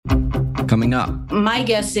Coming up. My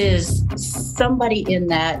guess is somebody in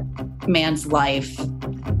that man's life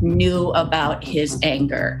knew about his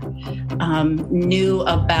anger, knew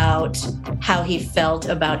about how he felt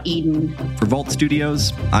about Eden. For Vault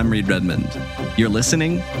Studios, I'm Reed Redmond. You're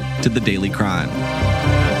listening to The Daily Crime.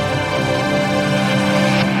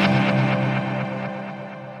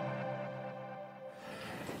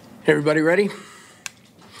 Everybody ready?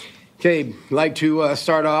 Okay, I'd like to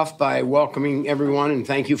start off by welcoming everyone and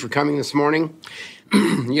thank you for coming this morning.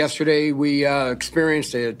 Yesterday, we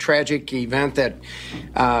experienced a tragic event that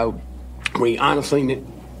we honestly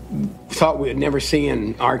thought we would never see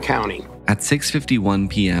in our county. At 6:51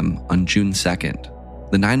 p.m. on June 2nd,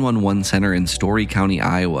 the 911 center in Story County,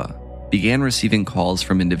 Iowa, began receiving calls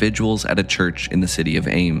from individuals at a church in the city of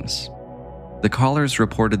Ames. The callers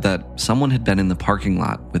reported that someone had been in the parking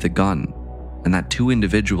lot with a gun and that two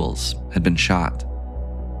individuals had been shot.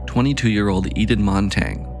 22-year-old Eden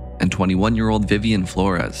Montang and 21-year-old Vivian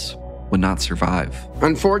Flores would not survive.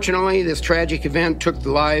 Unfortunately, this tragic event took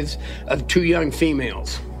the lives of two young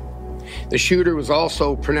females. The shooter was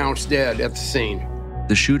also pronounced dead at the scene.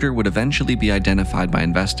 The shooter would eventually be identified by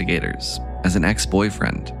investigators as an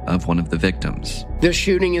ex-boyfriend of one of the victims. This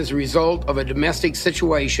shooting is a result of a domestic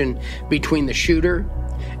situation between the shooter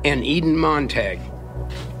and Eden Montag.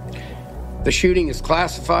 The shooting is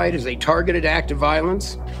classified as a targeted act of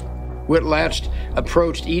violence. Whitlatch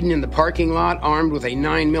approached Eden in the parking lot armed with a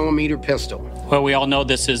 9mm pistol. Well, we all know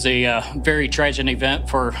this is a very tragic event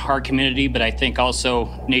for our community, but I think also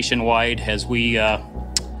nationwide as we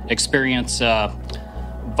experience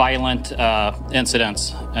violent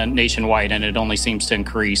incidents nationwide, and it only seems to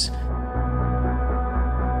increase.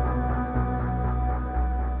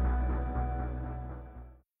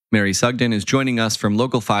 Mary Sugden is joining us from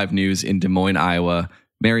Local 5 News in Des Moines, Iowa.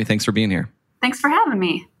 Mary, thanks for being here. Thanks for having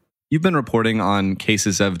me. You've been reporting on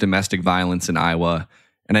cases of domestic violence in Iowa,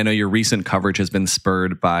 and I know your recent coverage has been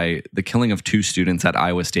spurred by the killing of two students at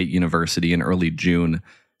Iowa State University in early June.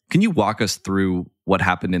 Can you walk us through what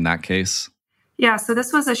happened in that case? Yeah, so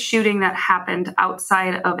this was a shooting that happened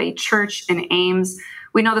outside of a church in Ames.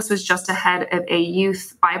 We know this was just ahead of a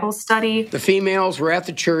youth Bible study. The females were at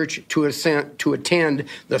the church to attend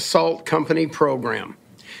the SALT Company program.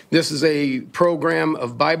 This is a program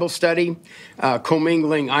of Bible study,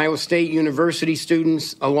 commingling Iowa State University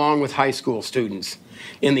students along with high school students.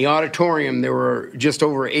 In the auditorium, there were just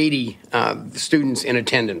over 80 students in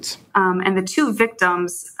attendance. And the two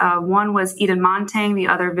victims, one was Eden Montang, the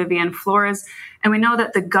other Vivian Flores. And we know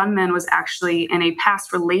that the gunman was actually in a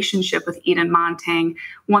past relationship with Eden Montang,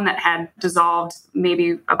 one that had dissolved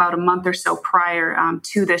maybe about a month or so prior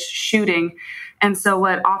to this shooting. And so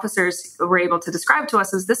what officers were able to describe to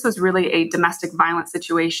us is this was really a domestic violence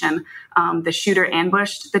situation. The shooter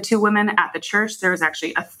ambushed the two women at the church. There was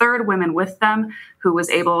actually a third woman with them who was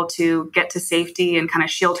able to get to safety and kind of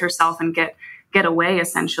shield herself and get away,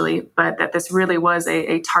 essentially. But that this really was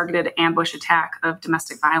a targeted ambush attack of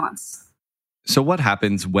domestic violence. So what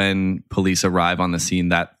happens when police arrive on the scene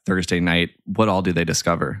that Thursday night? What all do they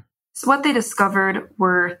discover? So what they discovered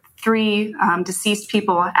were three deceased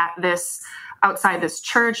people outside this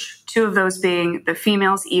church, two of those being the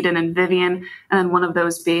females, Eden and Vivian, and then one of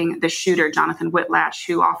those being the shooter, Jonathan Whitlatch,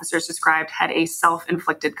 who officers described had a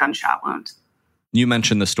self-inflicted gunshot wound. You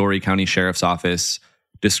mentioned the Story County Sheriff's Office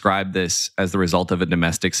described this as the result of a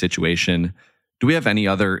domestic situation. Do we have any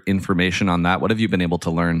other information on that? What have you been able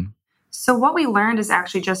to learn? So what we learned is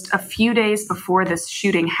actually just a few days before this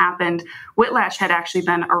shooting happened, Whitlatch had actually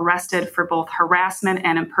been arrested for both harassment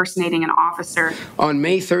and impersonating an officer. On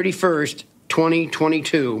May 31st,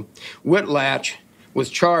 2022, Whitlatch was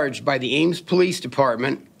charged by the Ames Police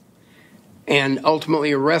Department and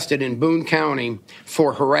ultimately arrested in Boone County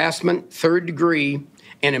for harassment, third degree,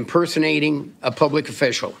 and impersonating a public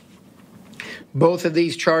official. Both of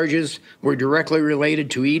these charges were directly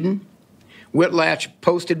related to Eden. Whitlatch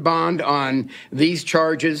posted bond on these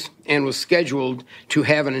charges and was scheduled to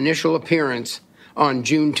have an initial appearance on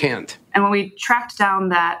June 10th. And when we tracked down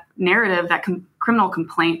that narrative, that criminal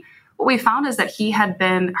complaint, what we found is that he had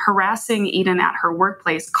been harassing Eden at her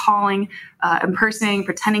workplace, calling, impersonating,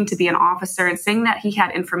 pretending to be an officer, and saying that he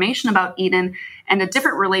had information about Eden and a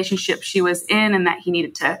different relationship she was in and that he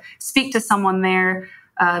needed to speak to someone there.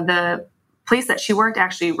 The place that she worked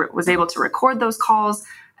actually was able to record those calls.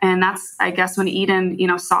 And that's, I guess, when Eden,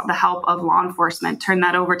 sought the help of law enforcement, turned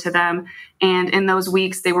that over to them. And in those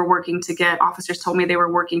weeks, officers told me they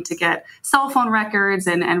were working to get cell phone records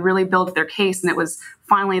and really build their case. And it was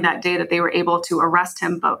finally that day that they were able to arrest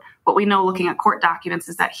him. But what we know looking at court documents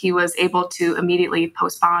is that he was able to immediately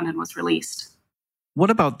post bond and was released. What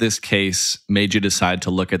about this case made you decide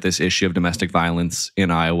to look at this issue of domestic violence in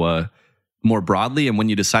Iowa more broadly? And when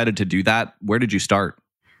you decided to do that, where did you start?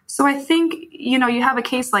 So I think, you have a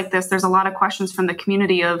case like this, there's a lot of questions from the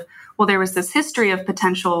community of, well, there was this history of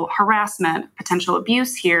potential harassment, potential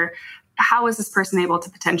abuse here. How is this person able to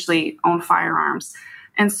potentially own firearms?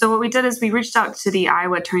 And so what we did is we reached out to the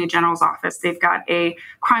Iowa Attorney General's office. They've got a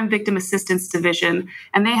crime victim assistance division,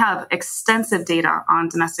 and they have extensive data on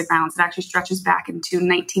domestic violence. It actually stretches back into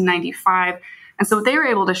 1995. And so what they were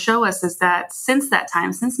able to show us is that since that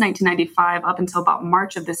time, since 1995 up until about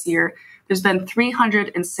March of this year, there's been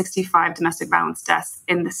 365 domestic violence deaths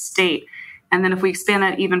in the state. And then if we expand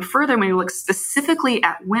that even further, when we look specifically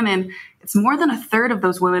at women, it's more than a third of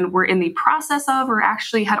those women were in the process of or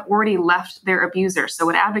actually had already left their abuser. So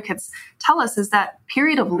what advocates tell us is that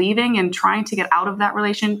period of leaving and trying to get out of that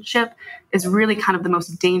relationship is really kind of the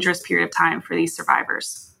most dangerous period of time for these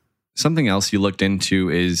survivors. Something else you looked into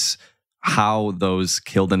is how those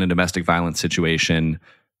killed in a domestic violence situation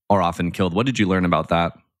are often killed. What did you learn about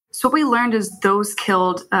that? So what we learned is those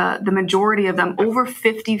killed, the majority of them, over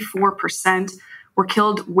 54%, were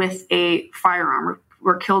killed with a firearm,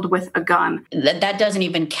 were killed with a gun. That doesn't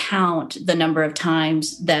even count the number of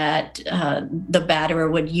times that the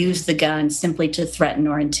batterer would use the gun simply to threaten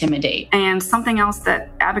or intimidate. And something else that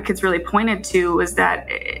advocates really pointed to was that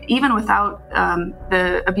even without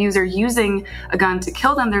the abuser using a gun to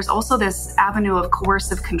kill them, there's also this avenue of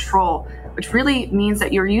coercive control, which really means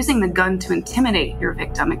that you're using the gun to intimidate your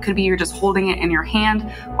victim. It could be you're just holding it in your hand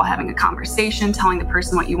while having a conversation, telling the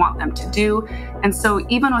person what you want them to do. And so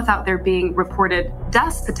even without there being reported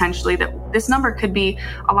deaths potentially, that this number could be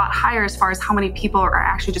a lot higher as far as how many people are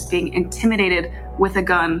actually just being intimidated with a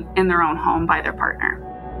gun in their own home by their partner.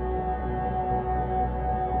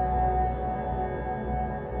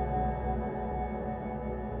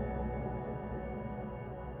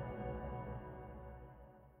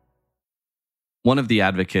 One of the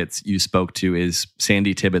advocates you spoke to is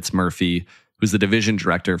Sandy Tibbetts Murphy, who's the division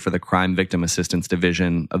director for the Crime Victim Assistance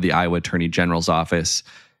Division of the Iowa Attorney General's office.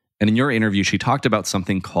 And in your interview, she talked about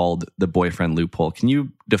something called the boyfriend loophole. Can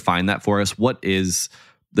you define that for us? What is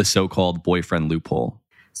the so-called boyfriend loophole?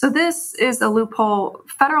 So this is a loophole.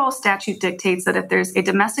 Federal statute dictates that if there's a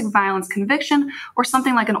domestic violence conviction or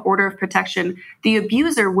something like an order of protection, the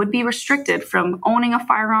abuser would be restricted from owning a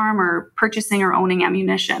firearm or purchasing or owning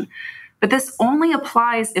ammunition. But this only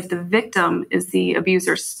applies if the victim is the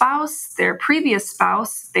abuser's spouse, their previous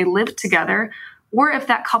spouse, they live together, or if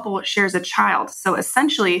that couple shares a child. So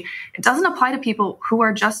essentially, it doesn't apply to people who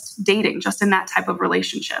are just dating, just in that type of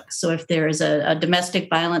relationship. So if there is a domestic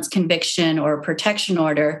violence conviction or a protection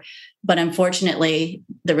order, but unfortunately,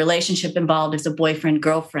 the relationship involved is a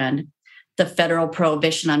boyfriend-girlfriend, the federal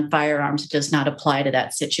prohibition on firearms does not apply to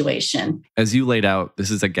that situation. As you laid out,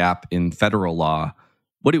 this is a gap in federal law.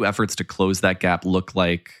 What do efforts to close that gap look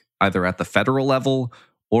like, either at the federal level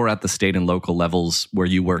or at the state and local levels where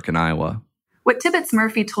you work in Iowa? What Tibbetts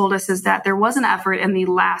Murphy told us is that there was an effort in the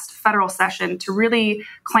last federal session to really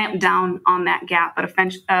clamp down on that gap, but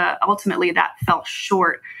ultimately that fell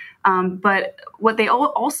short. But what they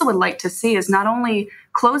also would like to see is not only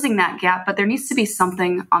closing that gap, but there needs to be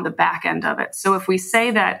something on the back end of it. So if we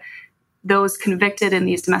say that those convicted in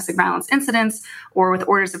these domestic violence incidents or with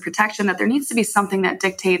orders of protection, that there needs to be something that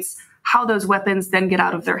dictates how those weapons then get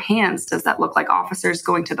out of their hands. Does that look like officers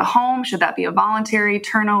going to the home? Should that be a voluntary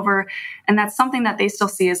turnover? And that's something that they still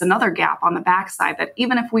see as another gap on the backside, that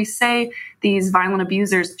even if we say these violent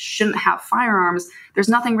abusers shouldn't have firearms, there's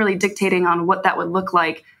nothing really dictating on what that would look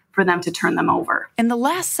like for them to turn them over. In the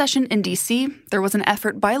last session in D.C., there was an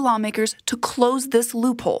effort by lawmakers to close this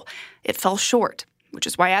loophole. It fell short, which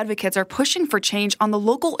is why advocates are pushing for change on the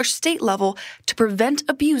local or state level to prevent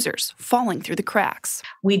abusers falling through the cracks.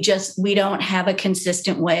 We don't have a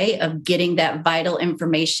consistent way of getting that vital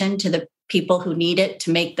information to the people who need it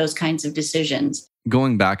to make those kinds of decisions.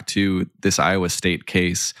 Going back to this Iowa State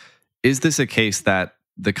case, is this a case that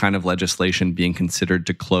the kind of legislation being considered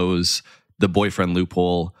to close the boyfriend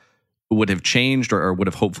loophole would have changed or would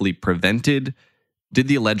have hopefully prevented? Did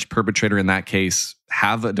the alleged perpetrator in that case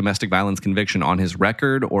have a domestic violence conviction on his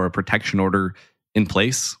record or a protection order in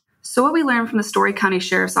place? So what we learned from the Story County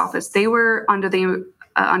Sheriff's Office, they were under the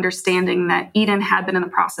understanding that Eden had been in the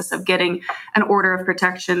process of getting an order of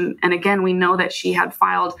protection. And again, we know that she had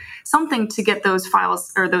filed something to get those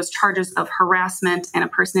files or those charges of harassment and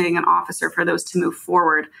impersonating an officer for those to move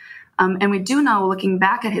forward. And we do know, looking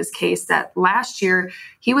back at his case, that last year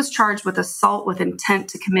he was charged with assault with intent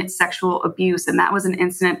to commit sexual abuse. And that was an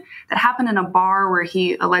incident that happened in a bar where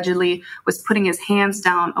he allegedly was putting his hands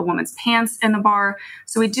down a woman's pants in the bar.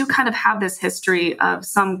 So we do kind of have this history of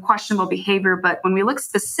some questionable behavior. But when we look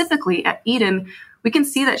specifically at Eden, we can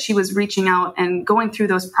see that she was reaching out and going through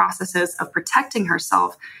those processes of protecting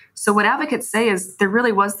herself. So what advocates say is there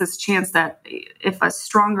really was this chance that if a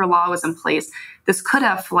stronger law was in place, this could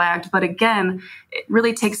have flagged. But again, it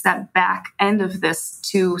really takes that back end of this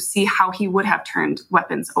to see how he would have turned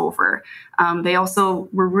weapons over. They also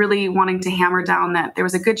were really wanting to hammer down that there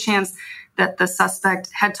was a good chance that the suspect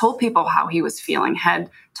had told people how he was feeling, had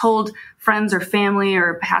told friends or family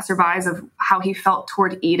or passerbys of how he felt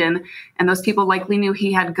toward Eden. And those people likely knew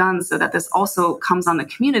he had guns, so that this also comes on the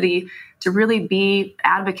community to really be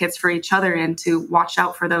advocates for each other and to watch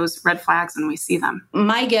out for those red flags when we see them.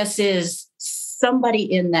 My guess is somebody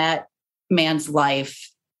in that man's life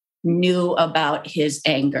knew about his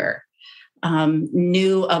anger,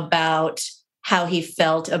 knew about how he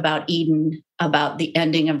felt about Eden, about the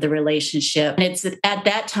ending of the relationship. And it's at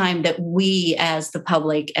that time that we, as the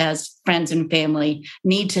public, as friends and family,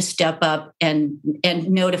 need to step up and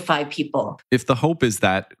notify people. If the hope is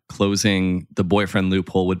that closing the boyfriend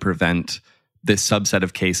loophole would prevent this subset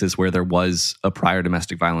of cases where there was a prior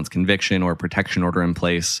domestic violence conviction or protection order in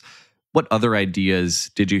place, what other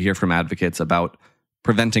ideas did you hear from advocates about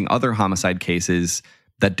preventing other homicide cases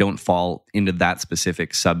that don't fall into that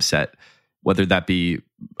specific subset? Whether that be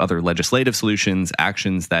other legislative solutions,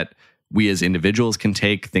 actions that we as individuals can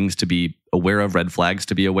take, things to be aware of, red flags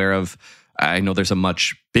to be aware of. I know there's a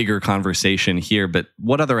much bigger conversation here, but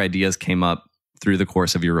what other ideas came up through the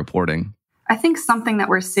course of your reporting? I think something that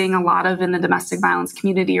we're seeing a lot of in the domestic violence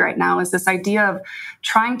community right now is this idea of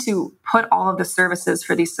trying to put all of the services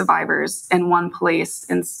for these survivors in one place.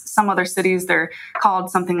 In some other cities, they're called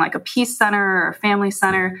something like a peace center or a family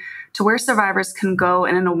center, to where survivors can go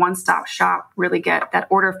and in a one-stop shop really get that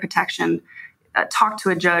order of protection, talk to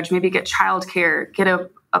a judge, maybe get childcare, get a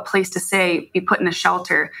place to stay, be put in a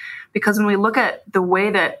shelter. Because when we look at the way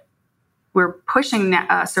that we're pushing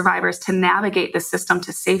survivors to navigate the system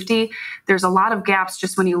to safety, there's a lot of gaps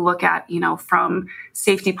just when you look at, from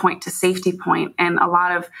safety point to safety point, and a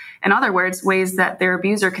lot of, in other words, ways that their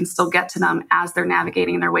abuser can still get to them as they're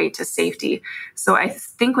navigating their way to safety. So I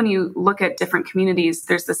think when you look at different communities,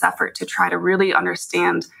 there's this effort to try to really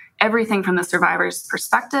understand everything from the survivor's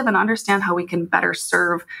perspective and understand how we can better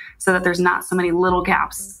serve so that there's not so many little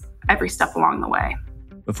gaps every step along the way.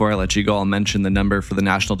 Before I let you go, I'll mention the number for the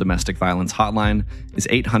National Domestic Violence Hotline is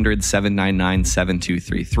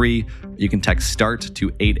 800-799-7233. You can text START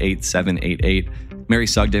to 88788. Mary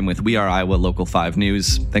Sugden with We Are Iowa Local 5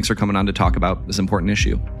 News. Thanks for coming on to talk about this important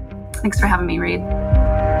issue. Thanks for having me, Reed.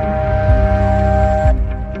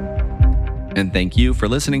 And thank you for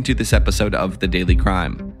listening to this episode of The Daily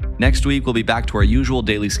Crime. Next week, we'll be back to our usual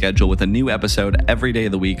daily schedule with a new episode every day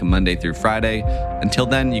of the week, Monday through Friday. Until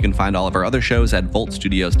then, you can find all of our other shows at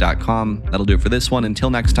voltstudios.com. That'll do it for this one.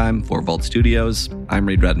 Until next time, for Volt Studios, I'm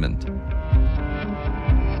Reed Redmond.